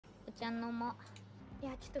茶飲もう。い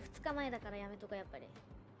や、ちょっと2日前だからやめとか、やっぱり。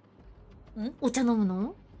お茶飲む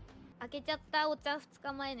の？開けちゃったお茶2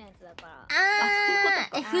日前のやつだから。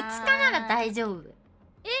あー、2日なら大丈夫。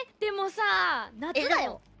でもさ、夏だ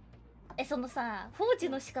よ。そのさ、放置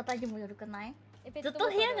の仕方にもよるくない？ずっと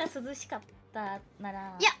部屋が涼しかったな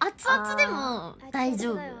ら。いや、熱々でも大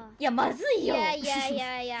丈夫。いや、まずいよ。いやいやい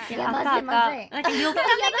やいや。いや、まずいまずい。なんか4日目ぐ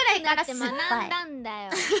らいから酸っぱい。学んだんだ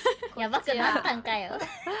よ。やばくなったんかよ。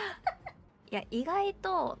いや、意外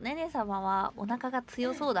とねね様はお腹が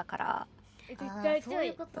強そうだから。絶対そうい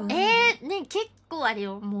うこと。ね、結構あれ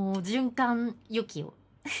よ、もう循環良きよ。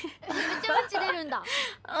めちゃめちゃ出るんだ。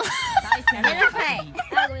やめなさい。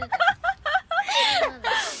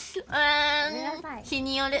あ、ごめんなさい。日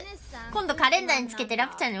による。今度カレンダーにつけてラ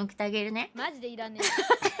プちゃんに送ってあげるね。マジでいらね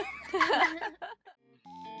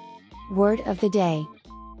え。Word of the day。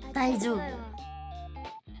大丈夫。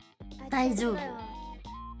大丈夫。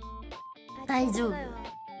大丈夫。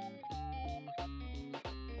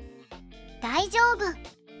大丈夫。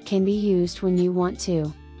 Can be used when you want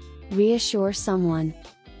to reassure someone.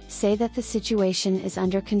 Say that the situation is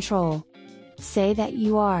under control. Say that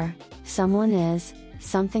you are, someone is,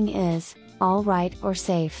 something is, all right or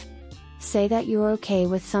safe. Say that you're okay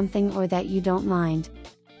with something or that you don't mind,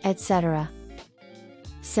 etc.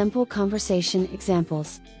 Simple conversation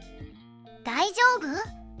examples. 大丈夫？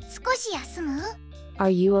少し休む？ Are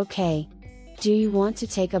you okay? Do you want to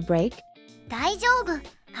take a break? 大丈夫。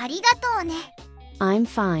ありがとうね。I'm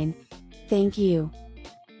fine. Thank you.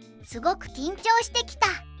 すごく緊張してきた。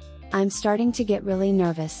I'm starting to get really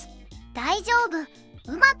nervous. 大丈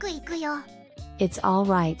夫。うまくいくよ。It's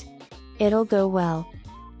alright. It'll go well.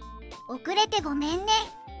 遅れてごめんね。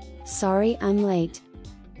Sorry I'm late.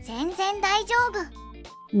 全然大丈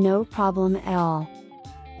夫。No problem at all.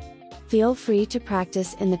 Feel free to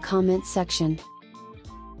practice in the comments section.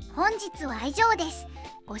 本日は以上です。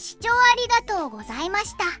ご視聴ありがとうございま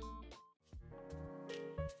した。